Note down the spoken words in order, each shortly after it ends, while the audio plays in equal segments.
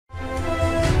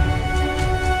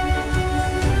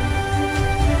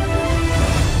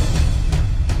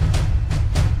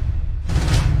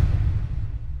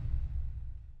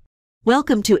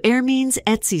Welcome to Airmean's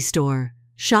Etsy store.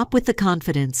 Shop with the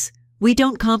confidence. We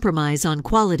don't compromise on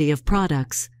quality of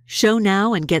products. Show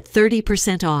now and get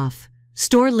 30% off.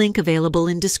 Store link available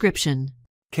in description.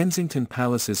 Kensington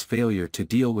Palace's failure to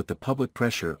deal with the public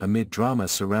pressure amid drama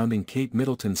surrounding Kate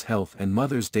Middleton's health and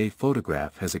Mother's Day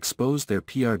photograph has exposed their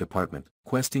PR department,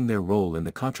 questioning their role in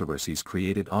the controversies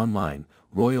created online.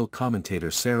 Royal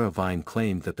commentator Sarah Vine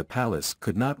claimed that the palace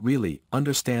could not really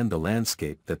understand the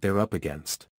landscape that they're up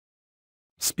against.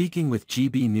 Speaking with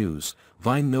GB News,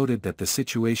 Vine noted that the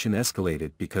situation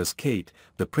escalated because Kate,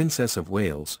 the Princess of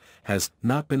Wales, has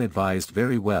not been advised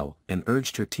very well and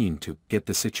urged her team to get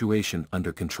the situation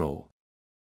under control.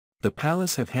 The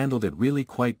palace have handled it really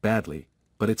quite badly,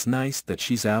 but it's nice that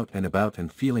she's out and about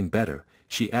and feeling better,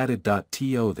 she added.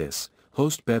 To this,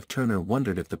 host Bev Turner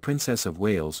wondered if the Princess of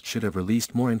Wales should have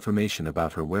released more information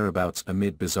about her whereabouts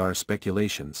amid bizarre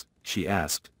speculations. She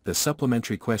asked, "The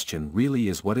supplementary question really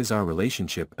is, what is our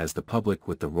relationship as the public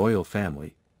with the royal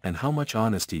family, and how much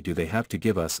honesty do they have to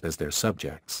give us as their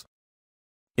subjects?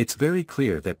 It's very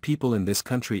clear that people in this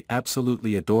country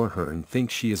absolutely adore her and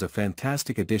think she is a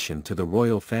fantastic addition to the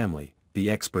royal family," the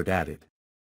expert added.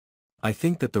 "I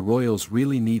think that the royals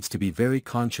really needs to be very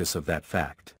conscious of that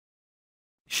fact.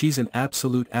 She's an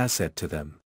absolute asset to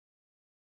them.